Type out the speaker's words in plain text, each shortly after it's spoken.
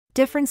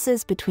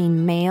Differences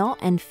between male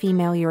and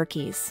female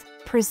Yorkies.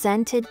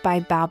 Presented by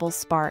Babel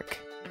Spark.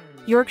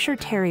 Yorkshire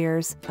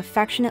Terriers,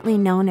 affectionately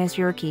known as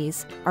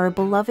Yorkies, are a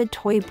beloved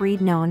toy breed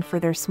known for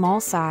their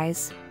small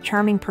size,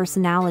 charming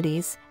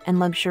personalities, and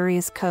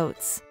luxurious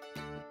coats.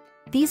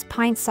 These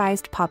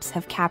pint-sized pups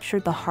have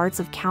captured the hearts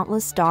of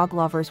countless dog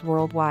lovers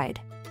worldwide.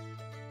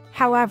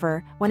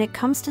 However, when it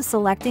comes to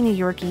selecting a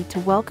Yorkie to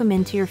welcome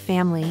into your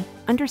family,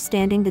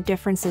 understanding the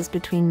differences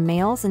between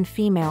males and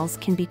females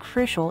can be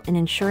crucial in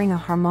ensuring a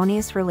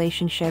harmonious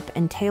relationship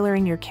and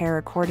tailoring your care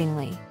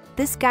accordingly.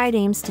 This guide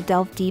aims to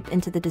delve deep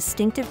into the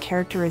distinctive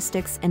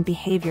characteristics and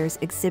behaviors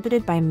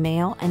exhibited by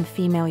male and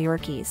female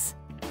Yorkies.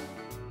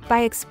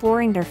 By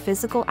exploring their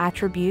physical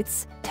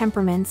attributes,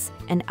 temperaments,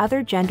 and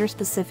other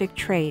gender-specific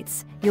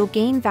traits, you'll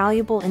gain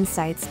valuable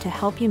insights to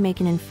help you make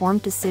an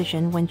informed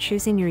decision when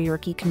choosing your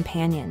Yorkie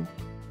companion.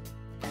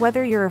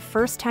 Whether you're a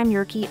first-time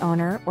Yorkie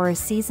owner or a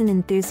seasoned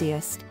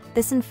enthusiast,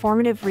 this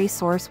informative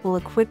resource will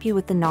equip you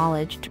with the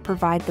knowledge to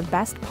provide the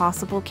best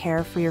possible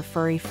care for your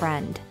furry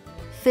friend.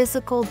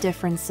 Physical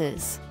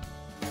differences.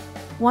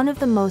 One of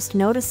the most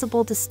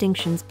noticeable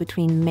distinctions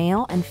between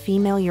male and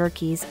female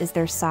Yorkies is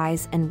their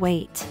size and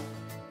weight.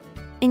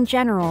 In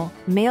general,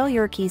 male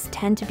Yorkies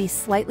tend to be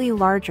slightly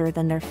larger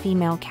than their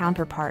female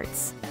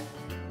counterparts.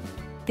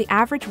 The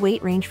average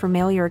weight range for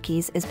male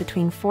Yorkies is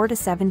between 4 to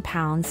 7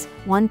 pounds,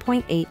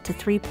 1.8 to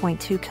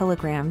 3.2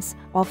 kilograms,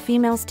 while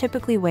females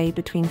typically weigh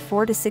between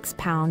 4 to 6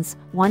 pounds,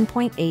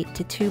 1.8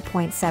 to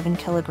 2.7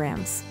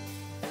 kilograms.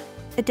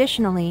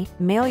 Additionally,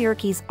 male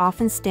Yorkies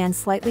often stand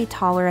slightly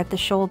taller at the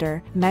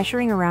shoulder,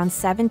 measuring around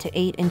 7 to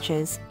 8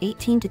 inches,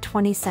 18 to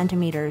 20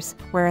 centimeters,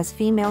 whereas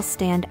females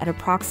stand at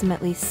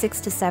approximately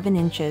 6 to 7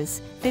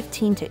 inches,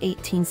 15 to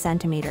 18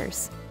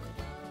 centimeters.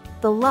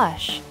 The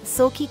lush,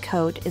 silky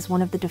coat is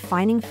one of the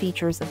defining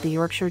features of the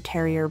Yorkshire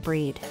Terrier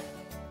breed.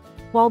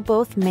 While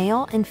both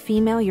male and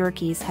female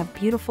Yorkies have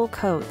beautiful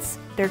coats,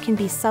 there can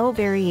be subtle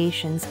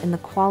variations in the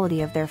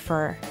quality of their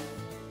fur.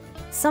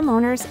 Some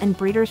owners and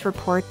breeders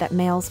report that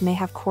males may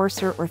have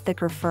coarser or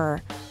thicker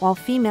fur, while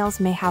females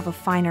may have a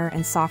finer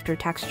and softer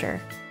texture.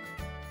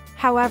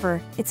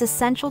 However, it's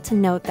essential to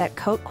note that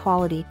coat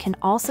quality can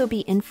also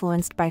be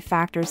influenced by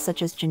factors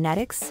such as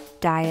genetics,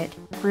 diet,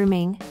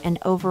 grooming, and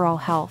overall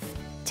health.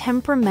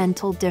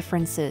 Temperamental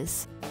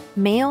differences.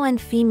 Male and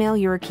female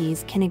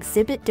Yorkies can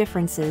exhibit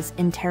differences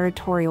in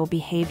territorial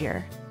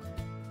behavior.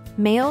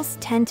 Males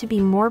tend to be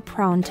more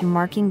prone to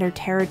marking their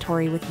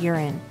territory with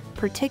urine,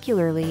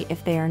 particularly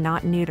if they are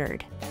not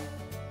neutered.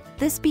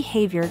 This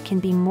behavior can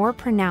be more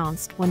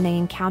pronounced when they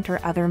encounter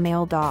other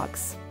male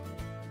dogs.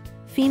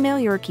 Female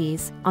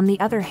Yorkies, on the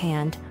other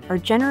hand, are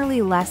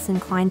generally less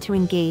inclined to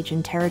engage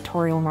in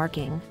territorial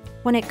marking.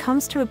 When it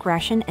comes to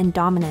aggression and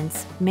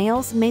dominance,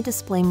 males may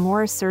display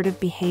more assertive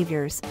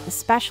behaviors,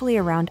 especially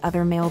around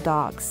other male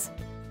dogs.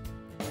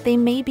 They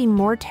may be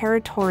more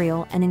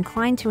territorial and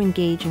inclined to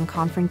engage in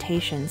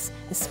confrontations,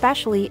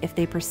 especially if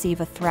they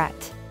perceive a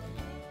threat.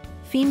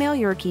 Female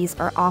Yorkies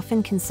are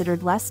often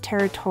considered less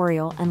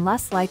territorial and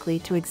less likely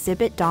to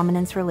exhibit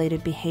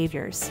dominance-related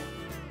behaviors.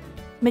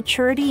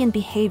 Maturity in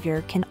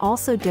behavior can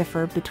also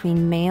differ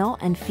between male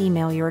and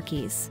female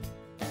Yorkies.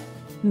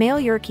 Male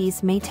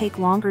Yorkies may take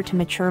longer to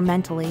mature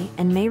mentally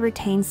and may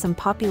retain some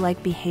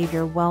puppy-like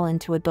behavior well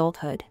into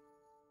adulthood.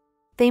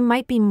 They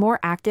might be more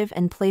active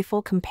and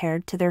playful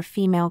compared to their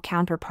female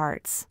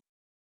counterparts.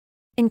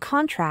 In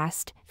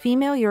contrast,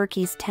 female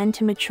Yorkies tend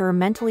to mature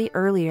mentally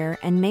earlier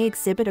and may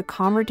exhibit a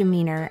calmer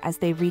demeanor as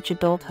they reach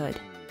adulthood.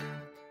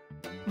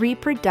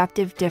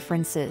 Reproductive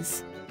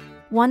differences.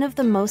 One of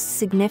the most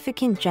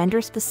significant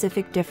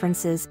gender-specific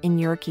differences in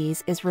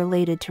Yorkies is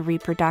related to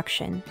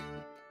reproduction.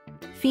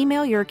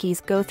 Female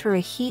Yorkies go through a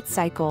heat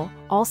cycle,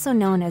 also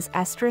known as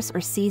estrus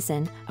or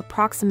season,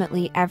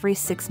 approximately every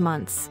 6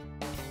 months.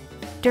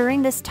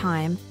 During this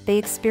time, they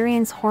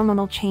experience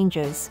hormonal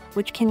changes,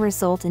 which can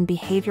result in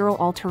behavioral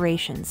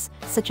alterations,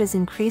 such as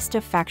increased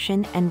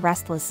affection and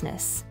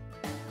restlessness.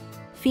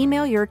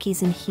 Female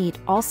Yorkies in heat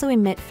also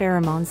emit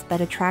pheromones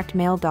that attract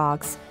male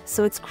dogs,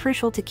 so it's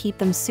crucial to keep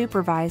them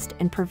supervised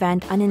and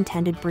prevent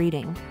unintended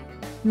breeding.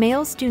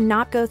 Males do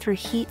not go through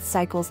heat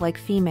cycles like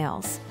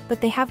females, but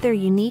they have their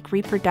unique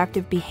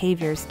reproductive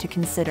behaviors to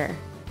consider.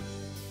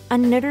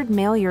 Unneutered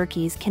male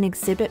Yorkies can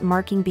exhibit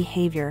marking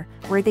behavior,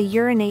 where they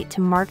urinate to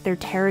mark their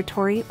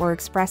territory or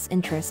express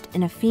interest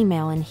in a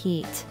female in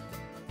heat.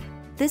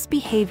 This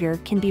behavior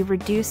can be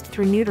reduced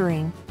through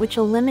neutering, which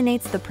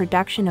eliminates the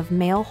production of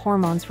male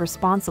hormones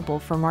responsible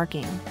for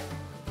marking.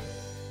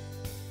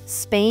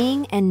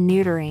 Spaying and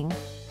neutering.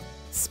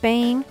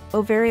 Spaying,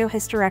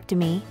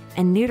 ovariohysterectomy,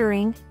 and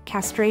neutering,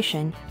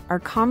 castration, are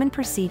common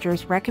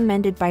procedures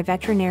recommended by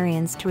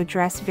veterinarians to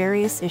address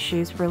various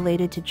issues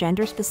related to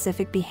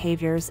gender-specific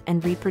behaviors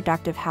and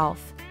reproductive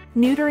health.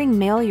 Neutering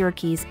male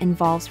Yorkies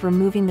involves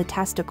removing the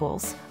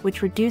testicles,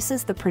 which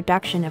reduces the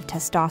production of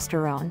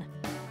testosterone.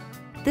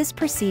 This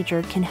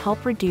procedure can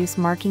help reduce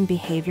marking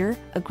behavior,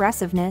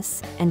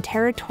 aggressiveness, and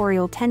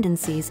territorial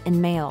tendencies in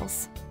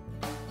males.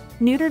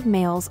 Neutered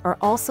males are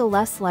also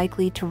less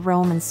likely to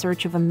roam in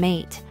search of a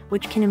mate,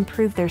 which can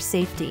improve their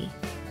safety.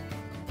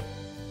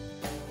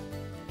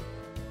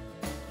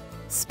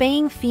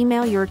 Spaying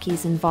female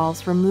Yorkies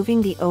involves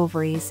removing the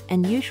ovaries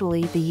and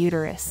usually the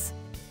uterus.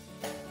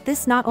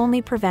 This not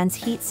only prevents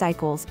heat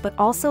cycles but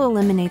also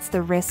eliminates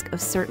the risk of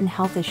certain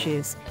health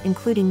issues,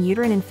 including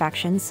uterine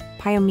infections,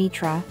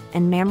 pyometra,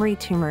 and mammary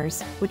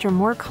tumors, which are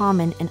more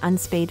common in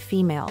unspayed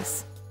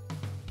females.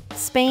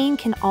 Spaying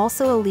can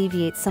also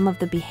alleviate some of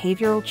the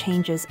behavioral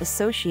changes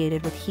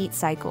associated with heat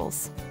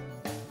cycles.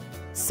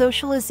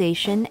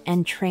 Socialization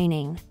and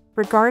training.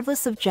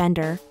 Regardless of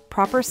gender,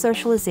 proper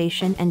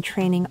socialization and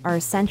training are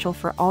essential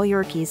for all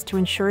Yorkies to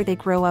ensure they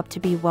grow up to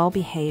be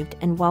well-behaved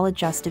and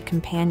well-adjusted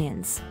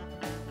companions.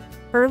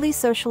 Early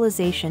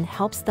socialization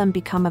helps them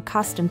become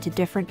accustomed to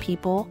different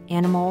people,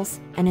 animals,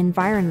 and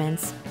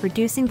environments,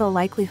 reducing the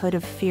likelihood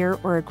of fear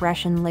or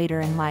aggression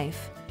later in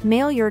life.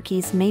 Male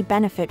Yorkies may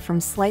benefit from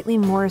slightly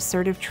more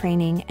assertive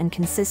training and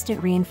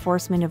consistent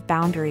reinforcement of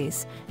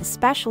boundaries,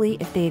 especially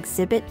if they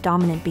exhibit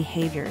dominant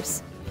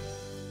behaviors.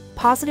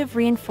 Positive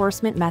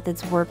reinforcement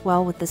methods work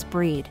well with this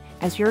breed,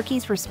 as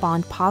Yorkies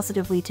respond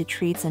positively to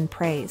treats and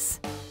praise.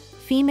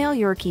 Female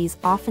Yorkies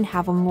often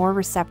have a more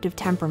receptive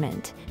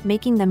temperament,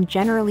 making them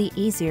generally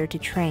easier to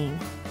train.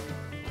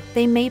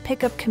 They may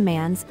pick up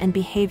commands and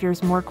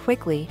behaviors more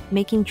quickly,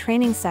 making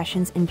training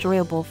sessions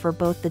enjoyable for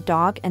both the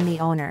dog and the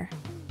owner.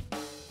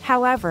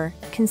 However,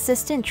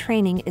 consistent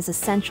training is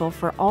essential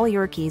for all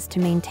Yorkies to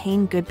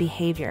maintain good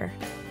behavior.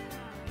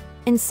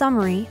 In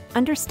summary,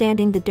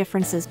 understanding the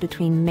differences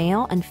between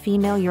male and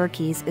female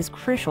Yorkies is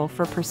crucial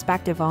for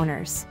prospective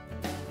owners.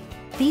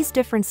 These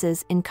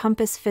differences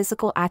encompass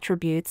physical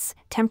attributes,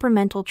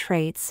 temperamental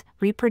traits,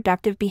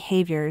 reproductive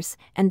behaviors,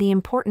 and the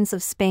importance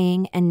of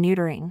spaying and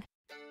neutering.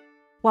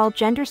 While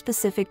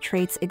gender-specific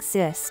traits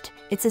exist,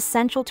 it's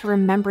essential to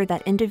remember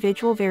that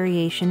individual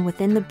variation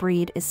within the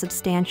breed is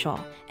substantial,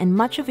 and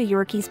much of a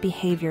Yorkie's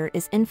behavior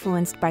is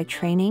influenced by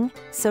training,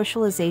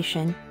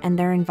 socialization, and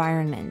their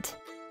environment.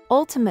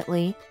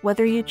 Ultimately,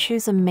 whether you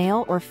choose a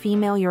male or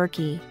female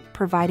Yorkie,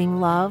 providing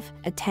love,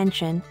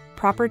 attention,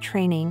 proper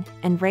training,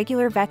 and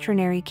regular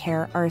veterinary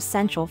care are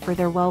essential for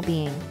their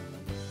well-being.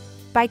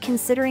 By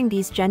considering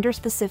these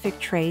gender-specific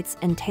traits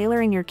and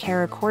tailoring your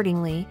care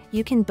accordingly,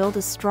 you can build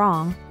a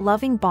strong,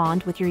 loving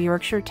bond with your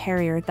Yorkshire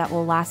Terrier that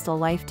will last a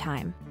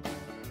lifetime.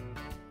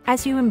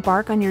 As you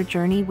embark on your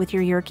journey with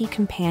your Yorkie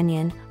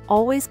companion,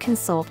 always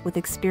consult with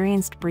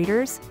experienced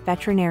breeders,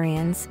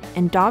 veterinarians,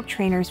 and dog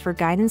trainers for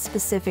guidance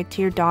specific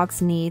to your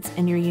dog's needs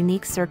and your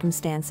unique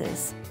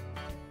circumstances.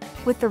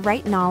 With the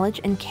right knowledge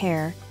and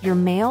care, your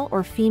male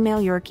or female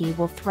Yorkie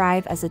will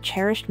thrive as a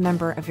cherished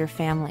member of your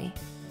family.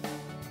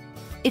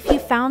 If you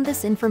found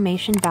this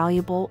information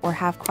valuable or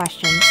have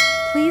questions,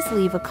 please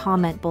leave a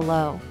comment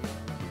below.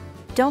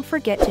 Don't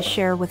forget to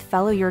share with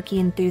fellow Yorkie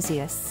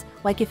enthusiasts,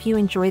 like if you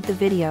enjoyed the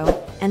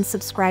video, and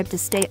subscribe to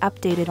stay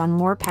updated on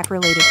more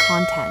pet-related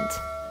content.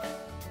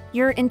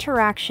 Your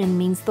interaction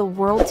means the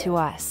world to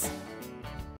us.